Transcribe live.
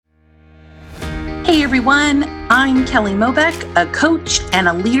Hey everyone, I'm Kelly Mobeck, a coach and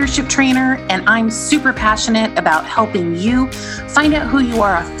a leadership trainer, and I'm super passionate about helping you find out who you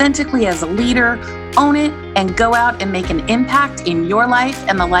are authentically as a leader, own it, and go out and make an impact in your life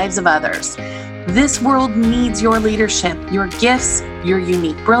and the lives of others. This world needs your leadership, your gifts, your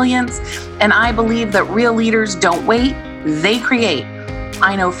unique brilliance, and I believe that real leaders don't wait, they create.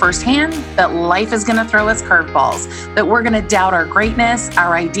 I know firsthand that life is going to throw us curveballs, that we're going to doubt our greatness,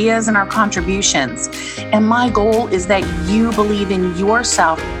 our ideas, and our contributions. And my goal is that you believe in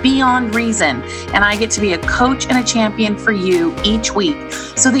yourself beyond reason. And I get to be a coach and a champion for you each week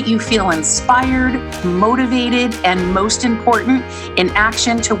so that you feel inspired, motivated, and most important, in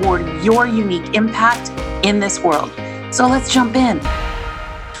action toward your unique impact in this world. So let's jump in.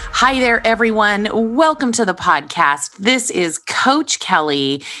 Hi there, everyone. Welcome to the podcast. This is Coach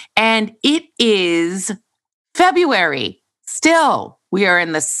Kelly, and it is February. Still, we are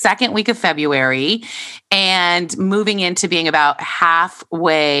in the second week of February and moving into being about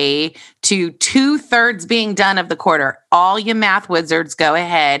halfway to 2/3 being done of the quarter. All you math wizards, go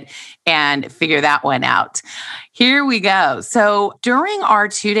ahead and figure that one out. Here we go. So during our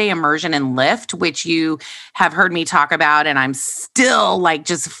 2-day immersion in Lift, which you have heard me talk about, and I'm still like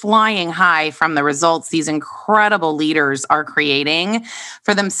just flying high from the results these incredible leaders are creating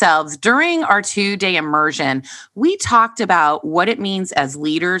for themselves. During our 2-day immersion, we talked about what it means as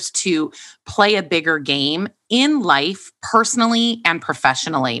leaders to play a bigger game in life, personally and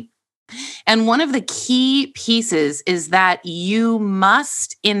professionally. And one of the key pieces is that you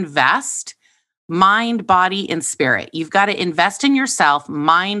must invest mind, body, and spirit. You've got to invest in yourself,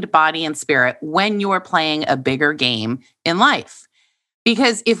 mind, body, and spirit when you're playing a bigger game in life.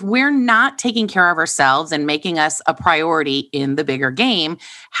 Because if we're not taking care of ourselves and making us a priority in the bigger game,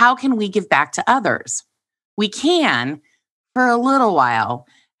 how can we give back to others? We can for a little while.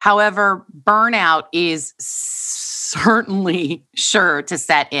 However, burnout is certainly sure to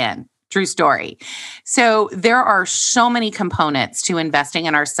set in. True story. So there are so many components to investing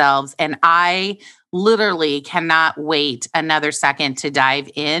in ourselves, and I literally cannot wait another second to dive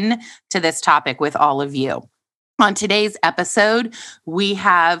in to this topic with all of you. On today's episode, we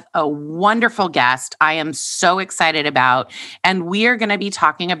have a wonderful guest I am so excited about, and we are going to be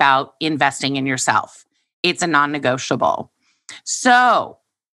talking about investing in yourself. It's a non-negotiable. So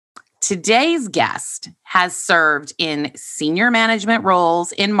today's guest has served in senior management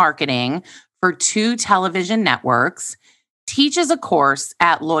roles in marketing for 2 television networks, teaches a course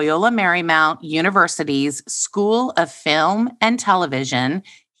at Loyola Marymount University's School of Film and Television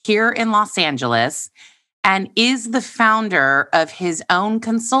here in Los Angeles, and is the founder of his own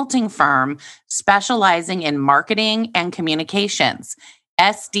consulting firm specializing in marketing and communications,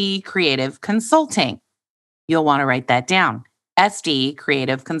 SD Creative Consulting. You'll want to write that down. SD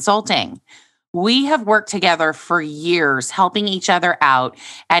Creative Consulting. We have worked together for years, helping each other out,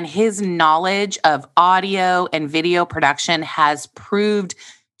 and his knowledge of audio and video production has proved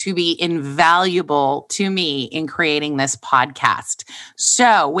to be invaluable to me in creating this podcast.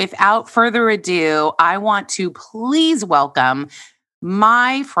 So, without further ado, I want to please welcome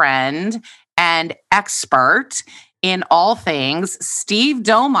my friend and expert in all things, Steve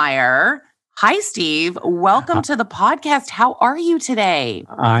Domeyer. Hi, Steve. Welcome to the podcast. How are you today?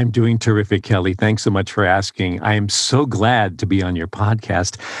 I'm doing terrific, Kelly. Thanks so much for asking. I am so glad to be on your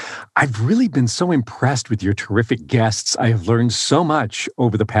podcast. I've really been so impressed with your terrific guests. I have learned so much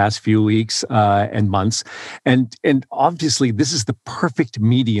over the past few weeks and months. And obviously, this is the perfect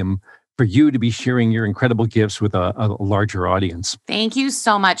medium for you to be sharing your incredible gifts with a larger audience. Thank you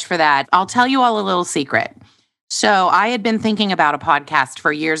so much for that. I'll tell you all a little secret. So I had been thinking about a podcast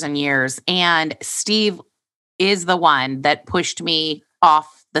for years and years, and Steve is the one that pushed me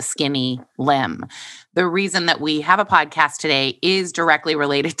off the skinny limb. The reason that we have a podcast today is directly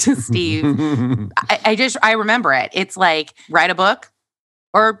related to Steve. I remember it. It's like, write a book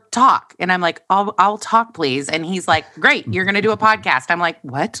or talk. And I'm like, I'll talk, please. And he's like, great, you're going to do a podcast. I'm like,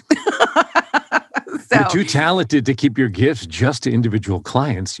 what? You're too talented to keep your gifts just to individual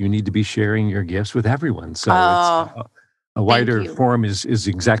clients. You need to be sharing your gifts with everyone. So it's a wider forum is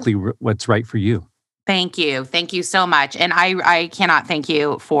exactly what's right for you. Thank you. Thank you so much. And I cannot thank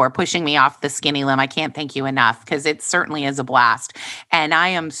you for pushing me off the skinny limb. I can't thank you enough because it certainly is a blast. And I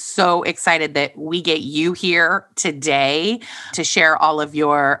am so excited that we get you here today to share all of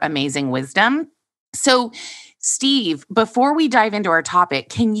your amazing wisdom. So, Steve, before we dive into our topic,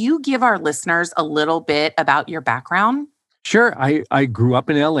 can you give our listeners a little bit about your background? Sure. I grew up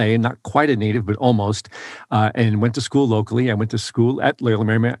in LA, not quite a native, but almost, and went to school locally. I went to school at Loyola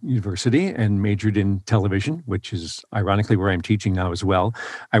Marymount University and majored in television, which is ironically where I'm teaching now as well.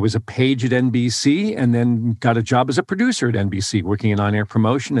 I was a page at NBC and then got a job as a producer at NBC, working in on-air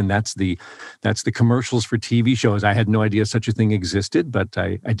promotion, and that's the commercials for TV shows. I had no idea such a thing existed, but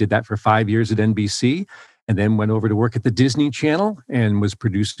I did that for 5 years at NBC. And then went over to work at the Disney Channel and was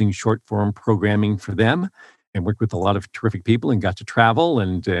producing short form programming for them and worked with a lot of terrific people and got to travel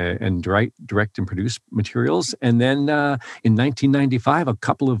and direct and produce materials. And then in 1995, a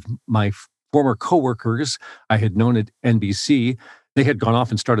couple of my former coworkers I had known at NBC, they had gone off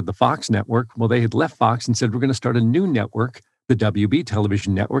and started the Fox network. Well, they had left Fox and said, we're going to start a new network, the WB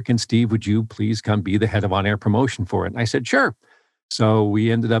Television Network. And Steve, would you please come be the head of on-air promotion for it? And I said, sure. So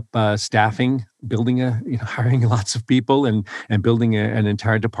we ended up staffing, hiring lots of people and building an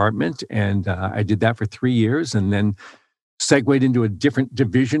entire department. And I did that for 3 years and then segued into a different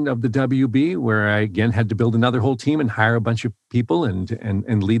division of the WB where I again had to build another whole team and hire a bunch of people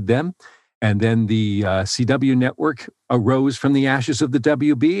and lead them. And then the CW network arose from the ashes of the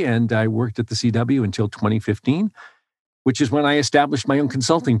WB, and I worked at the CW until 2015, which is when I established my own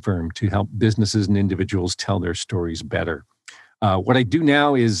consulting firm to help businesses and individuals tell their stories better. What I do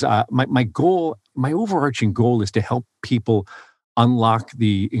now is my overarching goal is to help people unlock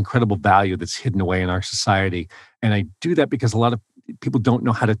the incredible value that's hidden away in our society. And I do that because a lot of people don't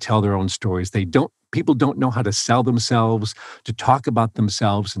know how to tell their own stories. People don't know how to sell themselves, to talk about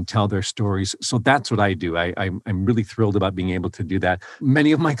themselves and tell their stories. So that's what I do. I'm really thrilled about being able to do that.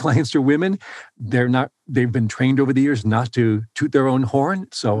 Many of my clients are women. They've been trained over the years not to toot their own horn.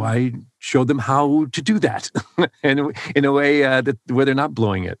 So I show them how to do that and in a way where they're not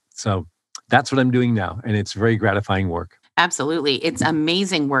blowing it. So that's what I'm doing now. And it's very gratifying work. Absolutely. It's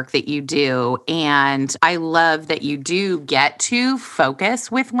amazing work that you do. And I love that you do get to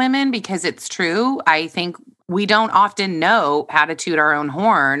focus with women because it's true. I think we don't often know how to toot our own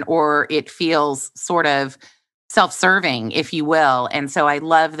horn, or it feels sort of self-serving, if you will. And so I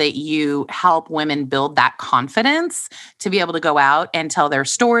love that you help women build that confidence to be able to go out and tell their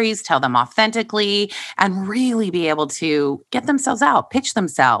stories, tell them authentically, and really be able to get themselves out, pitch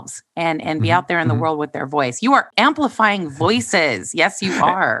themselves, and be out there in the world with their voice. You are amplifying voices. Yes, you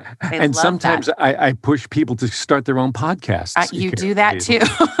are. And sometimes I push people to start their own podcasts. You do that too.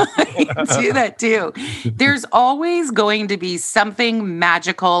 You do that too. There's always going to be something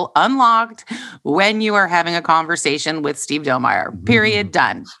magical unlocked when you are having a conversation with Steve Domeyer. Period.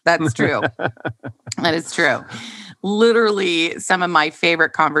 Done. That's true. That is true. Literally, some of my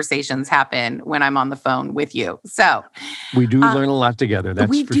favorite conversations happen when I'm on the phone with you. So we do learn a lot together.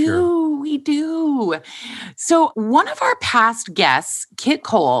 That's for sure. We do. So one of our past guests, Kit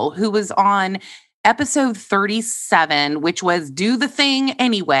Cole, who was on episode 37, which was Do the Thing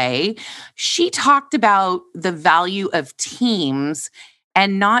Anyway, she talked about the value of teams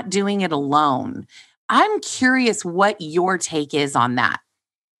and not doing it alone. I'm curious what your take is on that.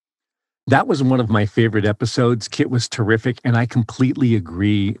 That was one of my favorite episodes. Kit was terrific, and I completely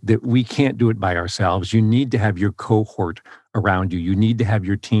agree that we can't do it by ourselves. You need to have your cohort around you. You need to have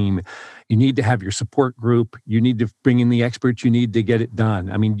your team. You need to have your support group. You need to bring in the experts you need to get it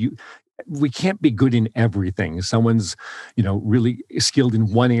done. I mean, we can't be good in everything. Someone's, really skilled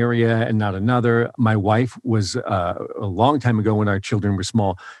in one area and not another. My wife was a long time ago when our children were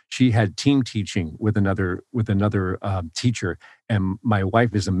small. She had team teaching with another teacher, and my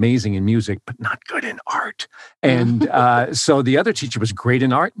wife is amazing in music, but not good in art. And so the other teacher was great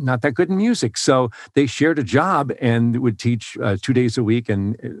in art, not that good in music. So they shared a job and would teach 2 days a week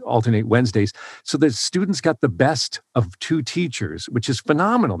and alternate Wednesdays. So the students got the best of two teachers, which is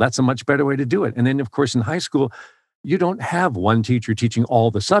phenomenal. That's a much better way to do it. And then, of course, in high school, you don't have one teacher teaching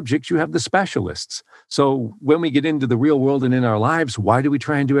all the subjects. You have the specialists. So when we get into the real world and in our lives, why do we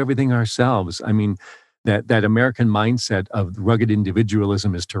try and do everything ourselves? I mean, that American mindset of rugged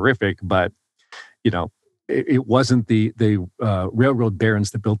individualism is terrific, but it wasn't the railroad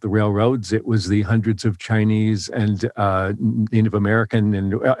barons that built the railroads. It was the hundreds of Chinese and Native American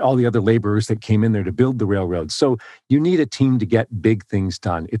and all the other laborers that came in there to build the railroads. So you need a team to get big things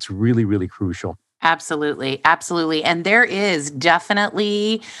done. It's really, really crucial. Absolutely. Absolutely. And there is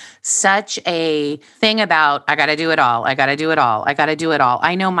definitely such a thing about, I got to do it all. I got to do it all. I got to do it all.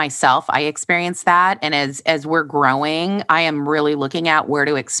 I know myself, I experienced that. And as we're growing, I am really looking at where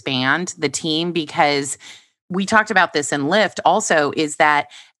to expand the team, because we talked about this in Lyft also, is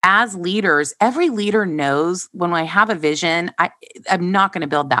that as leaders, every leader knows when I have a vision, I'm not going to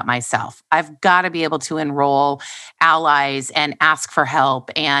build that myself. I've got to be able to enroll allies and ask for help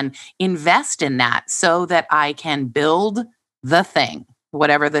and invest in that so that I can build the thing,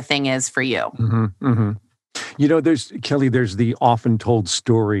 whatever the thing is for you. There's Kelly, there's the often told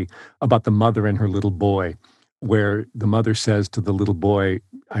story about the mother and her little boy, where the mother says to the little boy,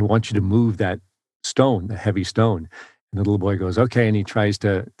 I want you to move that stone, the heavy stone. And the little boy goes, okay. And he tries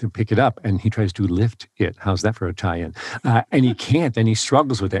to pick it up and he tries to lift it. How's that for a tie-in? And he can't, and he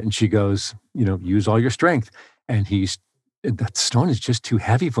struggles with it. And she goes, use all your strength. And that stone is just too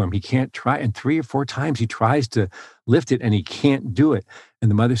heavy for him. He can't try. And 3 or 4 times he tries to lift it and he can't do it. And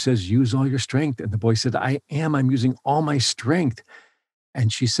the mother says, use all your strength. And the boy said, I'm using all my strength.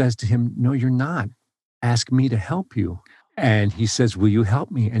 And she says to him, no, you're not. Ask me to help you. And he says, will you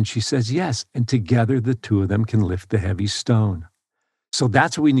help me? And she says, yes. And together, the two of them can lift the heavy stone. So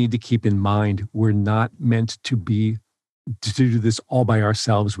that's what we need to keep in mind. We're not meant to do this all by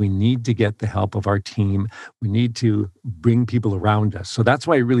ourselves. We need to get the help of our team. We need to bring people around us. So that's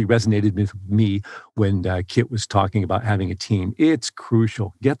why it really resonated with me when Kit was talking about having a team. It's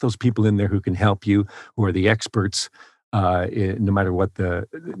crucial. Get those people in there who can help you, who are the experts, no matter what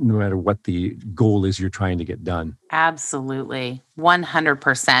the goal is you're trying to get done. Absolutely.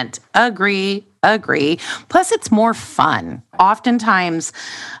 100%. Agree. Plus, it's more fun. Oftentimes,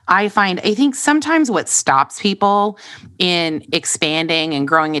 I think sometimes what stops people in expanding and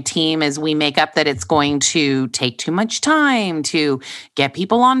growing a team is we make up that it's going to take too much time to get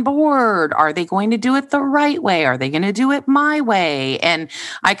people on board. Are they going to do it the right way? Are they going to do it my way? And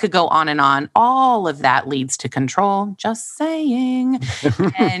I could go on and on. All of that leads to control. Just saying.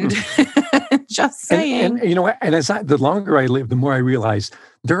 And just saying. And as the longer I live, the more I realize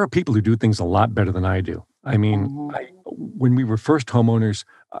there are people who do things a lot better than I do. I mean, when we were first homeowners,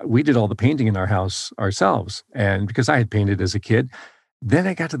 we did all the painting in our house ourselves. And because I had painted as a kid, then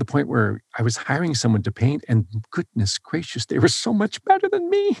I got to the point where I was hiring someone to paint, and goodness gracious, they were so much better than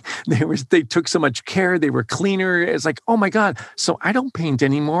me. They took so much care. They were cleaner. It's like, oh my God. So I don't paint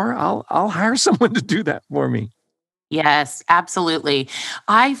anymore. I'll hire someone to do that for me. Yes, absolutely.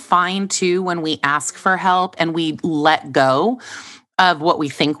 I find too, when we ask for help and we let go of what we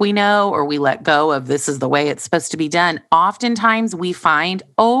think we know, or we let go of this is the way it's supposed to be done, oftentimes we find,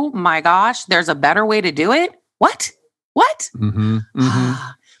 oh my gosh, there's a better way to do it. What?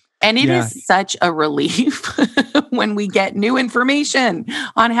 And it is such a relief when we get new information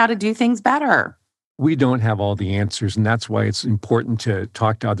on how to do things better. We don't have all the answers, and that's why it's important to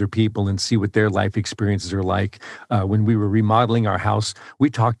talk to other people and see what their life experiences are like. When we were remodeling our house, we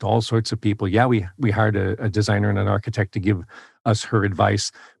talked to all sorts of people. Yeah, we hired a designer and an architect to give us her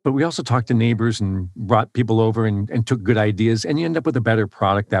advice, but we also talked to neighbors and brought people over and took good ideas, and you end up with a better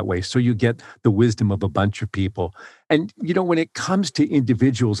product that way. So you get the wisdom of a bunch of people. And, when it comes to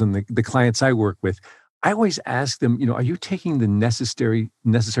individuals and the clients I work with, I always ask them, are you taking the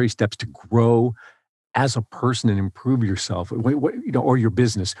necessary steps to grow as a person and improve yourself, or your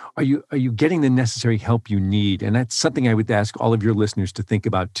business? Are you getting the necessary help you need? And that's something I would ask all of your listeners to think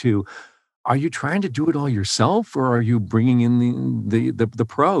about too. Are you trying to do it all yourself, or are you bringing in the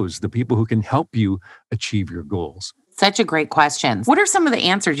pros, the people who can help you achieve your goals? Such a great question. What are some of the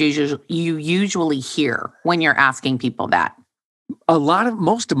answers you usually hear when you're asking people that?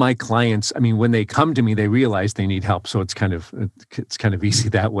 Most of my clients, when they come to me, they realize they need help. So it's kind of easy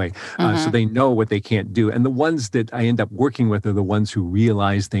that way. So they know what they can't do. And the ones that I end up working with are the ones who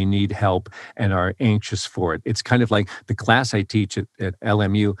realize they need help and are anxious for it. It's kind of like the class I teach at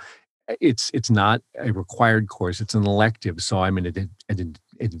LMU. It's not a required course. It's an elective. So I'm in an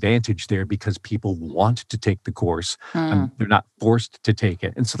advantage there because people want to take the course. They're not forced to take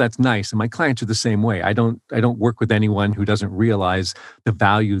it. And so that's nice. And my clients are the same way. I don't work with anyone who doesn't realize the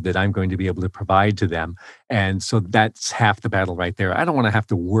value that I'm going to be able to provide to them. And so that's half the battle right there. I don't want to have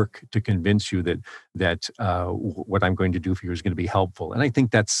to work to convince you that what I'm going to do for you is going to be helpful. And I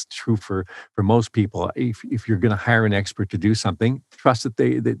think that's true for most people. If you're going to hire an expert to do something, trust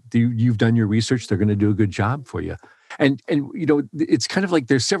that you've done your research. They're going to do a good job for you. And it's kind of like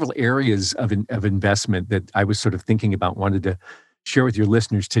there's several areas of investment that I was sort of thinking about, wanted to share with your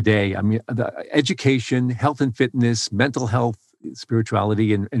listeners today. The education, health and fitness, mental health,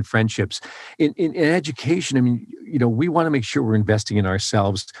 spirituality, and friendships. In education, we want to make sure we're investing in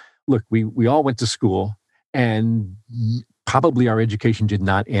ourselves. Look, we all went to school, and probably our education did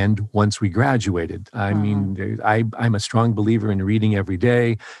not end once we graduated. I'm a strong believer in reading every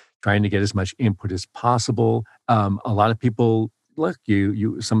day, trying to get as much input as possible. A lot of people look,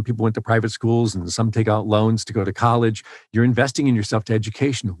 some people went to private schools and some take out loans to go to college. You're investing in yourself to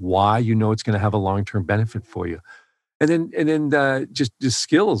education. Why? You know it's going to have a long-term benefit for you. And then just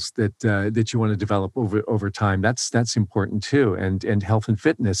skills that you want to develop over time. That's important too. And health and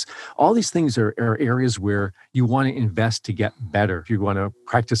fitness. All these things are areas where you want to invest to get better. If you want to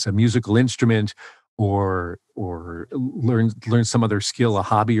practice a musical instrument or learn some other skill, a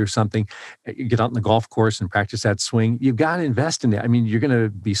hobby or something, get out on the golf course and practice that swing. You've got to invest in it. I mean, you're going to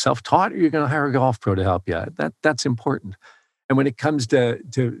be self-taught, or you're going to hire a golf pro to help you. That's important. And when it comes to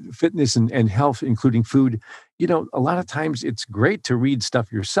fitness and health, including food, a lot of times it's great to read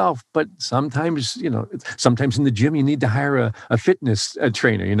stuff yourself, but sometimes in the gym, you need to hire a fitness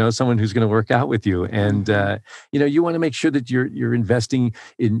trainer, someone who's going to work out with you. And, you want to make sure that you're investing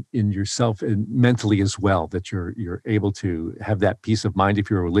in yourself and mentally as well, that you're able to have that peace of mind if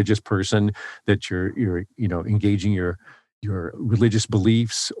you're a religious person, that you're engaging your religious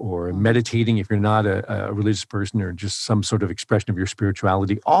beliefs, or meditating if you're not a religious person, or just some sort of expression of your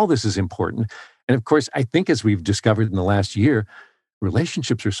spirituality. All this is important. And of course, I think as we've discovered in the last year,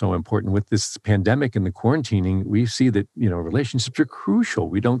 relationships are so important. With this pandemic and the quarantining, we see that, relationships are crucial.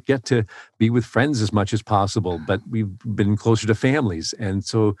 We don't get to be with friends as much as possible, but we've been closer to families. And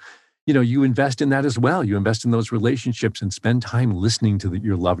so, you invest in that as well. You invest in those relationships and spend time listening to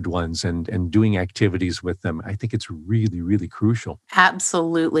your loved ones and doing activities with them. I think it's really, really crucial.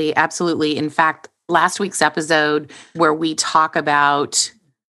 Absolutely. Absolutely. In fact, last week's episode where we talk about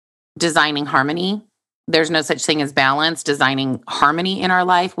designing harmony, there's no such thing as balance, designing harmony in our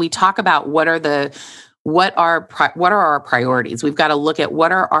life. We talk about what are our priorities. We've got to look at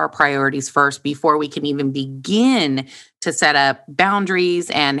what are our priorities first before we can even begin to set up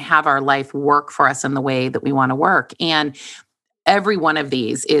boundaries and have our life work for us in the way that we want to work. And every one of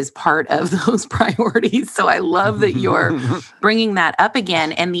these is part of those priorities. So I love that you're bringing that up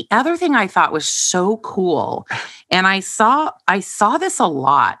again. And the other thing I thought was so cool, and I saw this a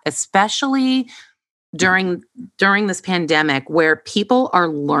lot, especially during this pandemic, where people are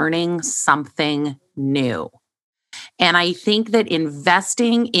learning something new. And I think that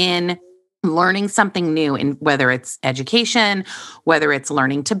investing in learning something new, in whether it's education, whether it's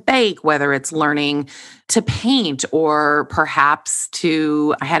learning to bake, whether it's learning to paint, or perhaps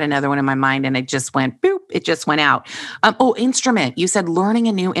I had another one in my mind and it just went, boop, it just went out. Instrument. You said learning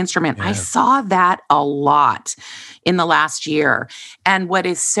a new instrument. Yeah. I saw that a lot in the last year. And what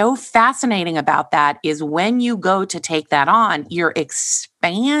is so fascinating about that is when you go to take that on, you're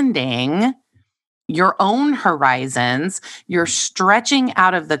expanding your own horizons, you're stretching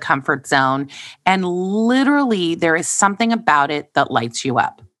out of the comfort zone, and literally there is something about it that lights you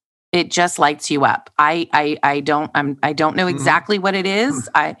up. It just lights you up. I don't know exactly what it is.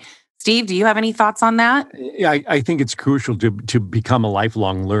 Steve, do you have any thoughts on that? Yeah, I think it's crucial to become a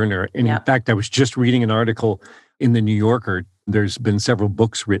lifelong learner. And in fact, I was just reading an article in the New Yorker. There's been several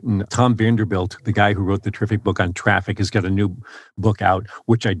books written. Tom Vanderbilt, the guy who wrote the terrific book on traffic, has got a new book out,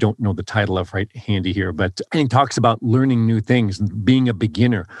 which I don't know the title of right handy here, but he talks about learning new things, being a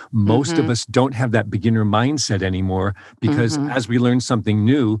beginner. Most of us don't have that beginner mindset anymore because as we learn something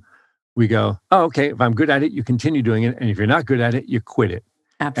new, we go, oh, okay, if I'm good at it, you continue doing it. And if you're not good at it, you quit it.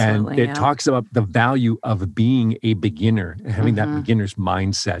 Absolutely. And it talks about the value of being a beginner and having that beginner's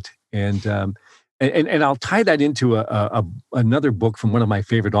mindset. And I'll tie that into another book from one of my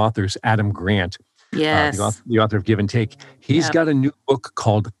favorite authors, Adam Grant. Yes. The author of Give and Take. He's got a new book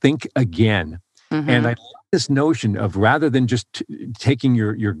called Think Again. And I love this notion of, rather than just taking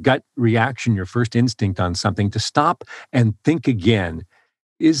your gut reaction, your first instinct on something, to stop and think again.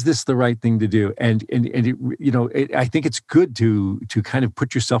 Is this the right thing to do? And I think it's good to kind of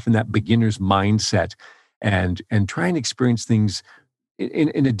put yourself in that beginner's mindset and try and experience things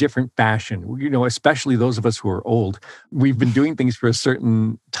in a different fashion. Especially those of us who are old, we've been doing things for a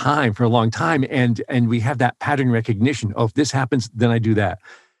certain time, for a long time, and we have that pattern recognition. Oh, if this happens, then I do that.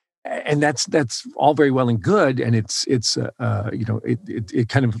 And that's all very well and good, and it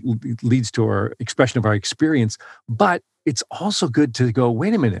kind of leads to our expression of our experience. But it's also good to go,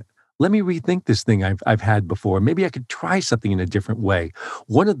 wait a minute, let me rethink this thing I've had before. Maybe I could try something in a different way.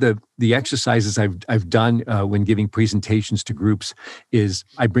 One of the exercises I've done when giving presentations to groups is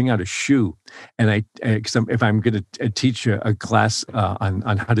I bring out a shoe, and if I'm going to teach a class on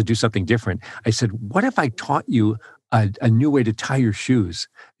how to do something different, I said, what if I taught you a new way to tie your shoes?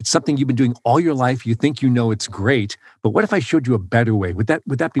 It's something you've been doing all your life. You think it's great, but what if I showed you a better way? Would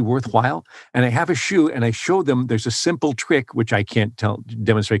that be worthwhile? And I have a shoe, and I show them there's a simple trick, which I can't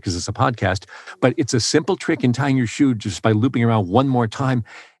demonstrate because it's a podcast, but it's a simple trick in tying your shoe just by looping around one more time,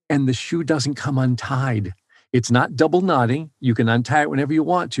 and the shoe doesn't come untied. It's not double knotting. You can untie it whenever you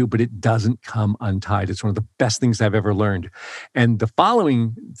want to, but it doesn't come untied. It's one of the best things I've ever learned. And the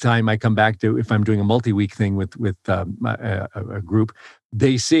following time I come back to, if I'm doing a multi-week thing with a group,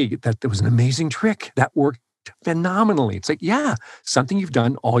 they see that there was an amazing trick that worked phenomenally. It's like, yeah, something you've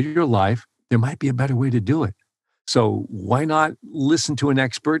done all your life, there might be a better way to do it. So why not listen to an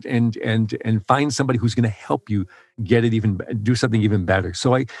expert and find somebody who's going to help you get it do something even better.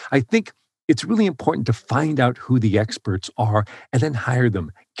 So I think it's really important to find out who the experts are and then hire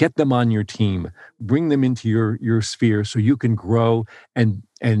them, get them on your team, bring them into your sphere so you can grow and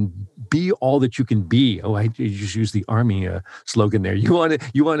be all that you can be. Oh, I just used the Army slogan there. You want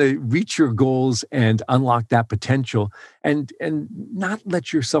to reach your goals and unlock that potential and not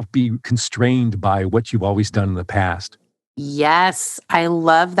let yourself be constrained by what you've always done in the past. Yes, I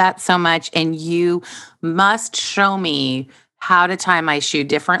love that so much. And you must show me how to tie my shoe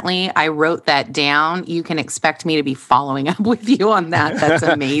differently. I wrote that down. You can expect me to be following up with you on that. That's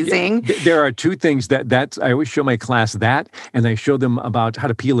amazing. Yeah. There are two things that I always show my class that, and I show them about how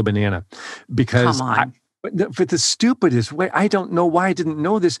to peel a banana, because for the stupidest way, I don't know why I didn't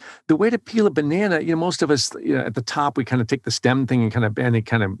know this. The way to peel a banana, most of us, at the top, we kind of take the stem thing and kind of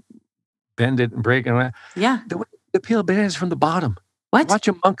bend it and break it. Yeah. The way to peel a banana is from the bottom. What?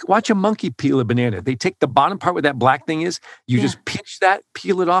 Watch a monkey peel a banana. They take the bottom part where that black thing is. You just pinch that,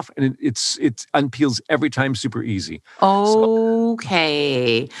 peel it off, and it unpeels every time, super easy.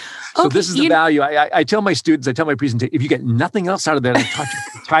 Okay. So this is the value. I tell my students, I tell my presentation, if you get nothing else out of that,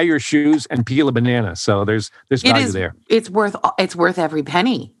 tie your shoes and peel a banana. So there's value there. It's worth every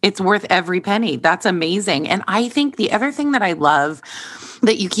penny. It's worth every penny. That's amazing. And I think the other thing that I love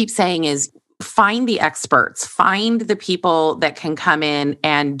that you keep saying is, find the experts, find the people that can come in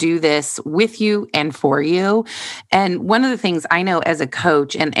and do this with you and for you. And one of the things I know as a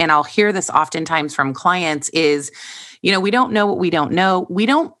coach, and I'll hear this oftentimes from clients, is, we don't know what we don't know. We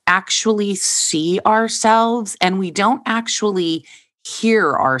don't actually see ourselves, and we don't actually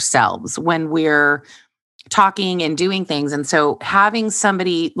hear ourselves when we're talking and doing things. And so having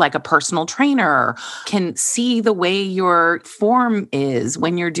somebody like a personal trainer can see the way your form is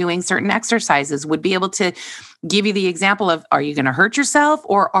when you're doing certain exercises, would be able to give you the example of, are you going to hurt yourself,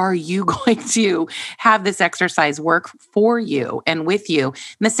 or are you going to have this exercise work for you and with you?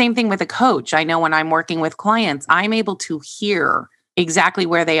 And the same thing with a coach. I know when I'm working with clients, I'm able to hear exactly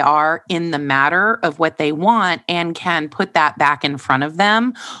where they are in the matter of what they want and can put that back in front of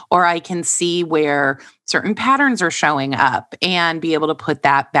them, or I can see where certain patterns are showing up and be able to put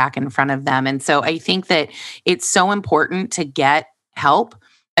that back in front of them. And so I think that it's so important to get help,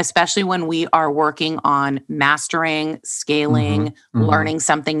 especially when we are working on mastering, scaling, learning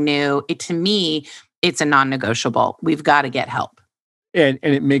something new. To me, it's a non-negotiable. We've got to get help. And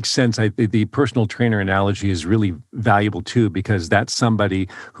it makes sense. The personal trainer analogy is really valuable too, because that's somebody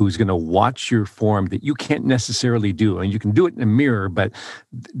who's going to watch your form that you can't necessarily do. And you can do it in a mirror, but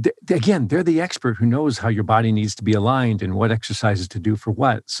again, they're the expert who knows how your body needs to be aligned and what exercises to do for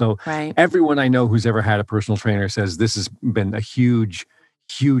what. So Everyone I know who's ever had a personal trainer says this has been a huge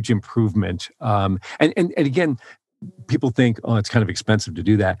improvement. And again, people think, oh, it's kind of expensive to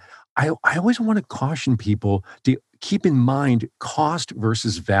do that. I always want to caution people to keep in mind cost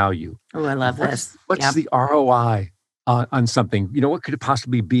versus value. Oh, I love this. What's the ROI on something? What could it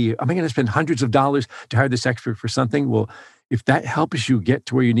possibly be? Am I going to spend hundreds of dollars to hire this expert for something? Well, if that helps you get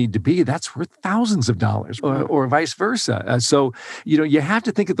to where you need to be, that's worth thousands of dollars, or vice versa. So, you have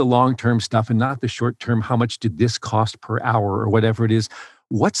to think of the long-term stuff and not the short-term. How much did this cost per hour or whatever it is?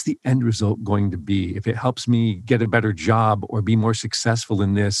 What's the end result going to be? If it helps me get a better job or be more successful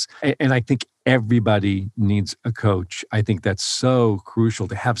in this, and I think everybody needs a coach. I think that's so crucial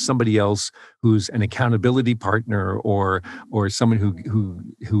to have somebody else who's an accountability partner or someone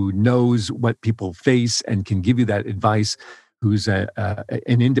who knows what people face and can give you that advice, who's an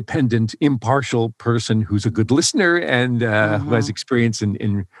independent, impartial person who's a good listener and who has experience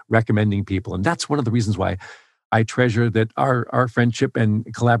in recommending people. And that's one of the reasons why I treasure that our friendship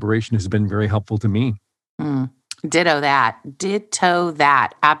and collaboration has been very helpful to me. Ditto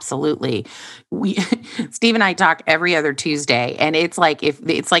that. Absolutely. Steve and I talk every other Tuesday, and it's like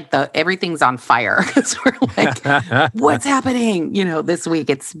everything's on fire because we're like, what's happening? This week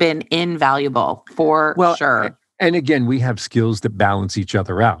it's been invaluable for sure. And again, we have skills that balance each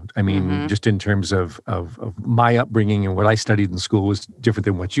other out. I mean, just in terms of my upbringing and what I studied in school was different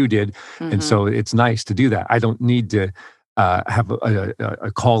than what you did. And so it's nice to do that. I don't need to have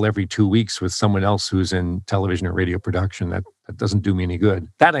a call every 2 weeks with someone else who's in television or radio production. That doesn't do me any good.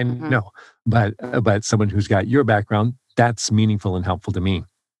 That I know. But someone who's got your background, that's meaningful and helpful to me.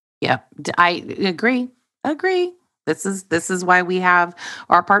 Yep, I agree. Agree. This is why we have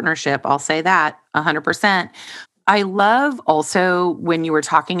our partnership. I'll say that 100%. I love also when you were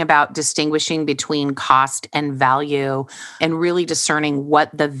talking about distinguishing between cost and value and really discerning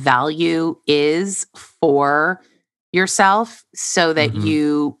what the value is for yourself so that Hmm.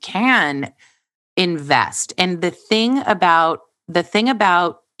 you can invest. And the thing about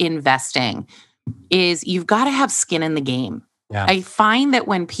investing is you've got to have skin in the game. Yeah. I find that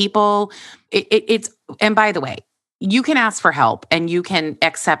when people, it's, and by the way, you can ask for help and you can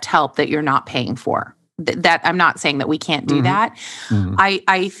accept help that you're not paying for. That I'm not saying that we can't do Hmm. that. Hmm.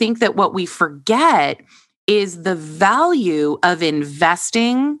 I think that what we forget is the value of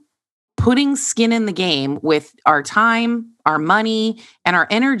investing, putting skin in the game with our time, our money, and our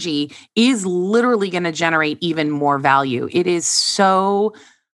energy is literally going to generate even more value. It is so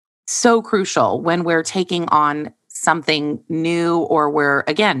crucial when we're taking on something new or we're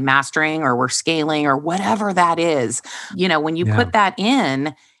again mastering or we're scaling or whatever that is. When you Yeah. put that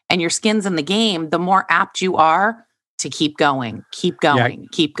in and your skin's in the game, the more apt you are to keep going, keep Yeah. going,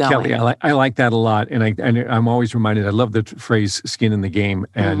 keep Kelly, going. I like that a lot, and I'm always reminded. I love the phrase "skin in the game,"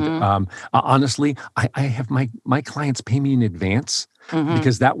 and Mhm. honestly, I have my clients pay me in advance Mhm.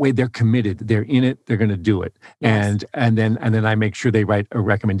 because that way they're committed, they're in it, they're going to do it, Yes. and then I make sure they write a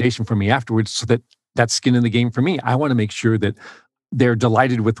recommendation for me afterwards, so that that's skin in the game for me. I want to make sure that they're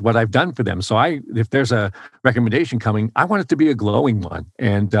delighted with what I've done for them. So if there's a recommendation coming, I want it to be a glowing one,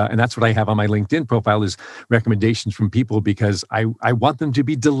 and that's what I have on my LinkedIn profile is recommendations from people because I want them to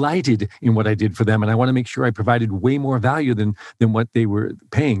be delighted in what I did for them, and I want to make sure I provided way more value than what they were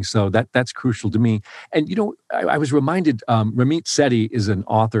paying. So that's crucial to me. And I was reminded Ramit Sethi is an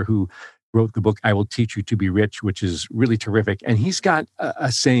author who wrote the book "I Will Teach You to Be Rich," which is really terrific, and he's got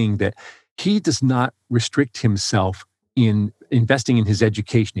a saying that he does not restrict himself in investing in his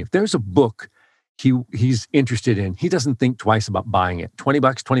education. If there's a book he's interested in, he doesn't think twice about buying it.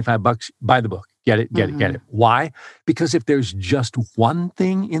 $20, $25, buy the book. Get it, get it, get it. Mhm. Why? Because if there's just one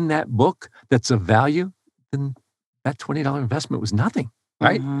thing in that book that's of value, then that $20 investment was nothing,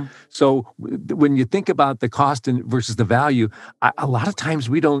 right? Mhm. So when you think about the cost versus the value, a lot of times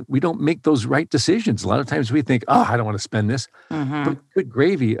we don't make those right decisions. A lot of times we think, oh, I don't want to spend this. But Mhm. good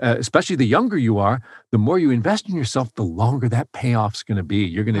gravy, especially the younger you are, the more you invest in yourself, the longer that payoff's going to be.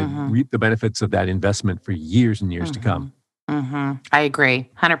 You're going to Mhm. reap the benefits of that investment for years and years to come. Mhm. Mhm. I agree.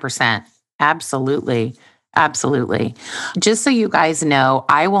 100%. Absolutely. Absolutely. Just so you guys know,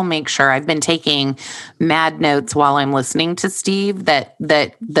 I will make sure I've been taking mad notes while I'm listening to Steve that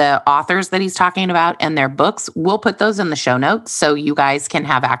the authors that he's talking about and their books, we'll put those in the show notes so you guys can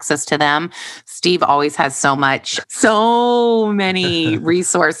have access to them. Steve always has so many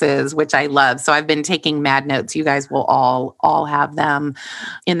resources which I love. So I've been taking mad notes. You guys will all have them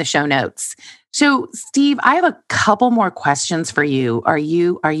in the show notes. So, Steve, I have a couple more questions for you. Are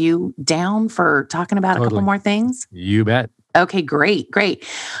you down for talking about a couple Totally. more things? You bet. Okay, great, great.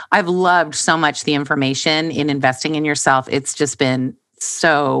 I've loved so much the information in investing in yourself. It's just been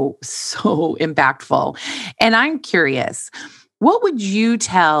so impactful. And I'm curious, what would you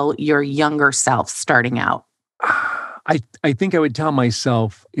tell your younger self starting out? I think I would tell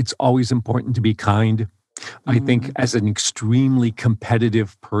myself it's always important to be kind. I think Mm, as an extremely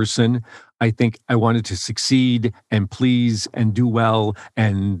competitive person, I think I wanted to succeed and please and do well.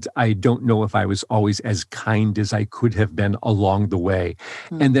 And I don't know if I was always as kind as I could have been along the way.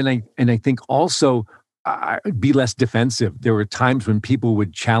 And mm, then I think also be less defensive. There were times when people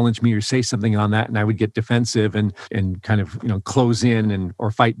would challenge me or say something on that, and I would get defensive and kind of close in and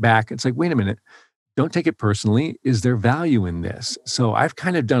or fight back. It's like, wait a minute, don't take it personally. Is there value in this? So I've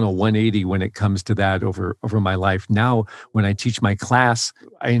kind of done a 180 when it comes to that over my life. Now, when I teach my class,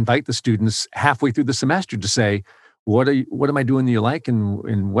 I invite the students halfway through the semester to say, what am I doing that you like,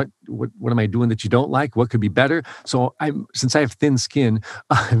 and what am I doing that you don't like? What could be better? So since I have thin skin,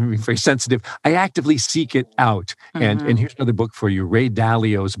 I'm very sensitive. I actively seek it out. And mhm, here's another book for you. Ray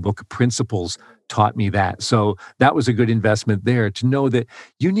Dalio's book Principles taught me that. So that was a good investment there to know that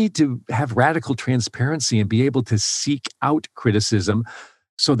you need to have radical transparency and be able to seek out criticism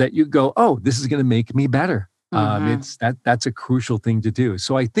so that you go, oh, this is going to make me better. mhm, That's a crucial thing to do.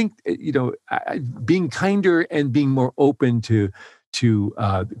 So I think being kinder and being more open to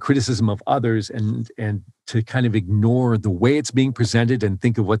criticism of others and to kind of ignore the way it's being presented and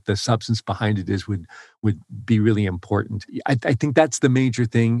think of what the substance behind it is would be really important. I think that's the major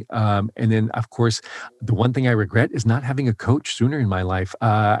thing. And then, of course, the one thing I regret is not having a coach sooner in my life.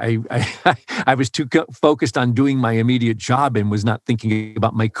 I was too focused on doing my immediate job and was not thinking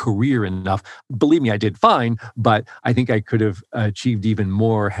about my career enough. Believe me, I did fine, but I think I could have achieved even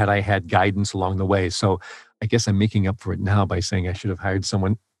more had I had guidance along the way. So I guess I'm making up for it now by saying I should have hired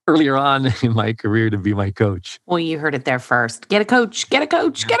someone earlier on in my career to be my coach. Well, you heard it there first. Get a coach, get a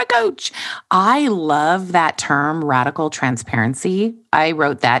coach, get a coach. I love that term, radical transparency. I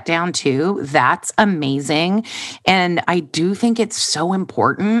wrote that down too. That's amazing. And I do think it's so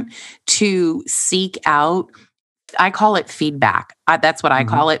important to seek out, I call it feedback. That's what I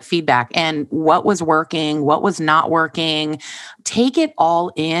call it, feedback. And what was working, what was not working. Take it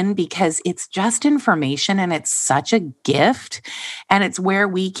all in because it's just information and it's such a gift. And it's where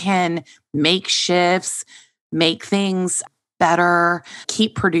we can make shifts, make things better,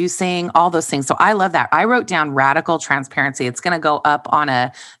 keep producing, all those things. So I love that. I wrote down radical transparency. It's going to go up on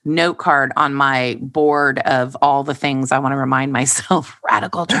a note card on my board of all the things I want to remind myself.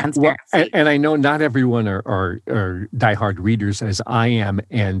 Radical transparency. Well, and I know not everyone are diehard readers as I am.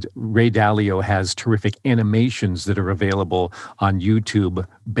 And Ray Dalio has terrific animations that are available on YouTube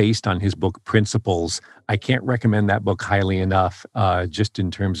based on his book Principles. I can't recommend that book highly enough, just in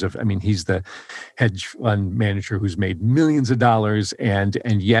terms of, I mean, he's the hedge fund manager who's made millions of dollars and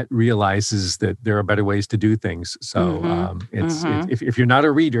yet realizes that there are better ways to do things. So if you're not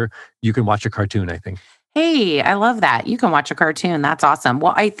a reader, you can watch a cartoon, I think. Hey, I love that. You can watch a cartoon. That's awesome.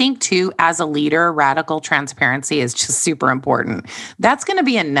 Well, I think too, as a leader, radical transparency is just super important. That's going to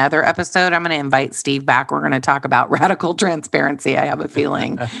be another episode. I'm going to invite Steve back. We're going to talk about radical transparency. I have a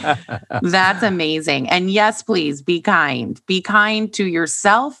feeling. That's amazing. And yes, please be kind. Be kind to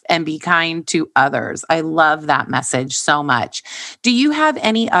yourself and be kind to others. I love that message so much. Do you have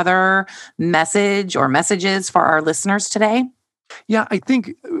any other message or messages for our listeners today? Yeah, I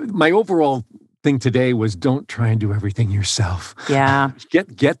think my overall thing today was don't try and do everything yourself. Yeah.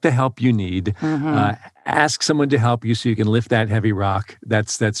 Get the help you need. Ask someone to help you so you can lift that heavy rock.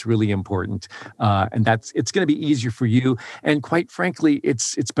 That's really important. And it's going to be easier for you. And quite frankly,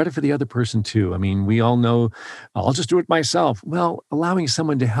 it's better for the other person too. I mean, we all know, I'll just do it myself. Well, allowing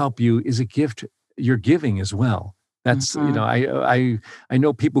someone to help you is a gift you're giving as well. That's, you know, I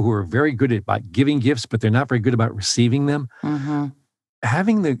know people who are very good at giving gifts, but they're not very good about receiving them.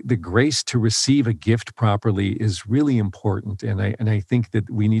 Having the grace to receive a gift properly is really important. And I think that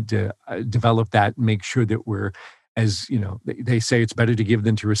we need to develop that and make sure that we're, as you know, they say it's better to give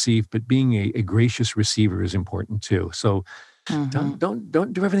than to receive, but being a gracious receiver is important too. So don't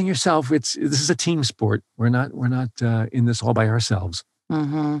do everything yourself. This is a team sport. We're not in this all by ourselves.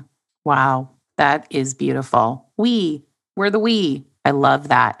 Wow. That is beautiful. We're the we. I love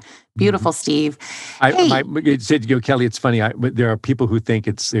that. Beautiful, Steve. Kelly, it's funny. There are people who think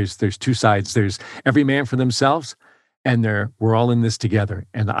there's two sides. There's every man for themselves, and we're all in this together.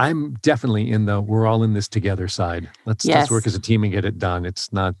 And I'm definitely in the we're all in this together side. Let's work as a team and get it done.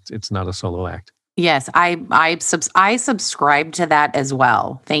 It's not a solo act. Yes, I subscribe to that as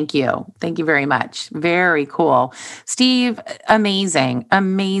well. Thank you. Thank you very much. Very cool. Steve, amazing.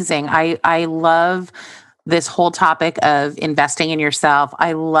 I love this whole topic of investing in yourself.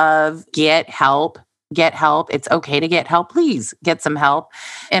 I love get help. It's okay to get help. Please get some help.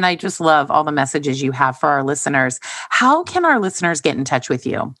 And I just love all the messages you have for our listeners. How can our listeners get in touch with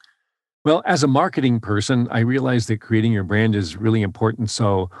you? Well, as a marketing person, I realize that creating your brand is really important.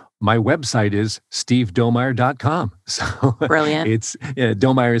 So my website is stevedomeyer.com. So brilliant. It's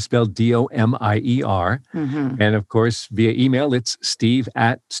Domeyer is spelled Domier. And of course, via email, it's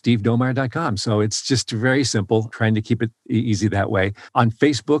steve@stevedomeyer.com. So it's just very simple, trying to keep it easy that way. On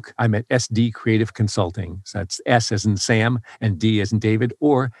Facebook, I'm at SD Creative Consulting. So that's S as in Sam and D as in David,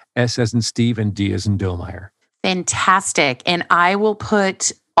 or S as in Steve and D as in Domeyer. Fantastic. And I will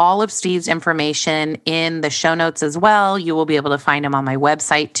put all of Steve's information in the show notes as well. You will be able to find him on my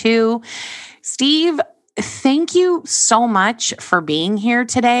website too. Steve, thank you so much for being here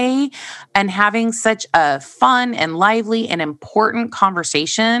today and having such a fun and lively and important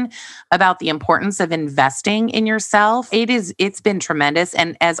conversation about the importance of investing in yourself. It's been tremendous.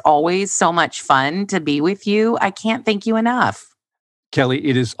 And as always, so much fun to be with you. I can't thank you enough. Kelly,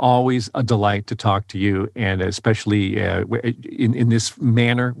 it is always a delight to talk to you, and especially in this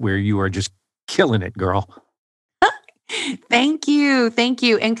manner where you are just killing it, girl. Thank you.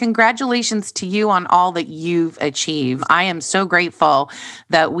 And congratulations to you on all that you've achieved. I am so grateful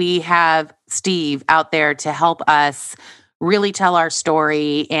that we have Steve out there to help us really tell our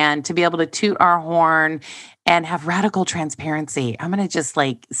story and to be able to toot our horn and have radical transparency. I'm going to just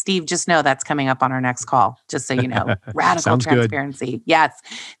Steve, just know that's coming up on our next call, just so you know. Radical Sounds transparency. Good. Yes.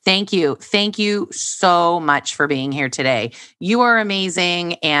 Thank you. Thank you so much for being here today. You are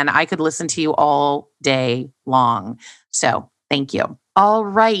amazing, and I could listen to you all day long. So thank you. All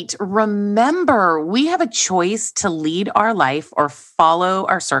right. Remember, we have a choice to lead our life or follow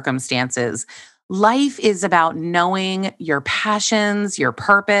our circumstances. Life is about knowing your passions, your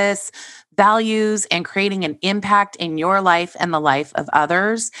purpose, values, and creating an impact in your life and the life of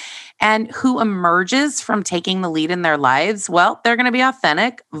others. And who emerges from taking the lead in their lives? Well, they're going to be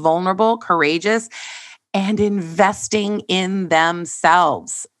authentic, vulnerable, courageous, and investing in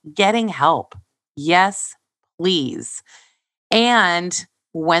themselves, getting help. Yes, please. And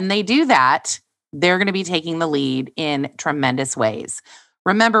when they do that, they're going to be taking the lead in tremendous ways.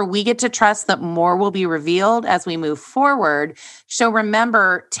 Remember, we get to trust that more will be revealed as we move forward. So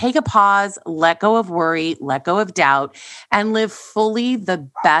remember, take a pause, let go of worry, let go of doubt, and live fully the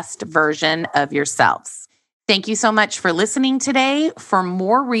best version of yourselves. Thank you so much for listening today. For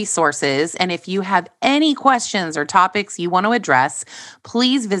more resources, and if you have any questions or topics you want to address,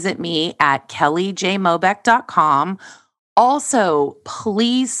 please visit me at kellyjmobeck.com. Also,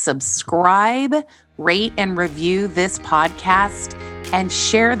 please subscribe, rate, and review this podcast, and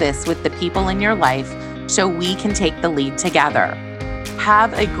share this with the people in your life so we can take the lead together.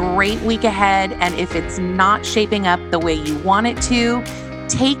 Have a great week ahead, and if it's not shaping up the way you want it to,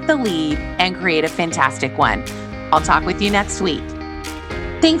 take the lead and create a fantastic one. I'll talk with you next week.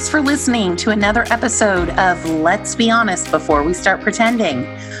 Thanks for listening to another episode of Let's Be Honest Before We Start Pretending.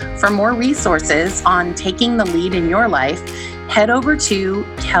 For more resources on taking the lead in your life, head over to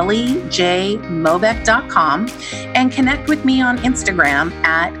kellyjmobeck.com and connect with me on Instagram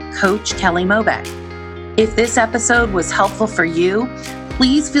at Coach Kelly Mobeck. If this episode was helpful for you,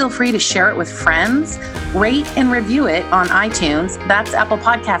 please feel free to share it with friends, rate and review it on iTunes. That's Apple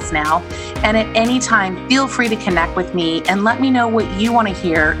Podcasts now. And at any time, feel free to connect with me and let me know what you want to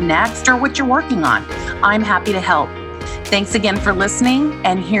hear next or what you're working on. I'm happy to help. Thanks again for listening,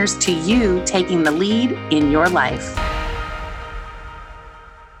 and here's to you taking the lead in your life.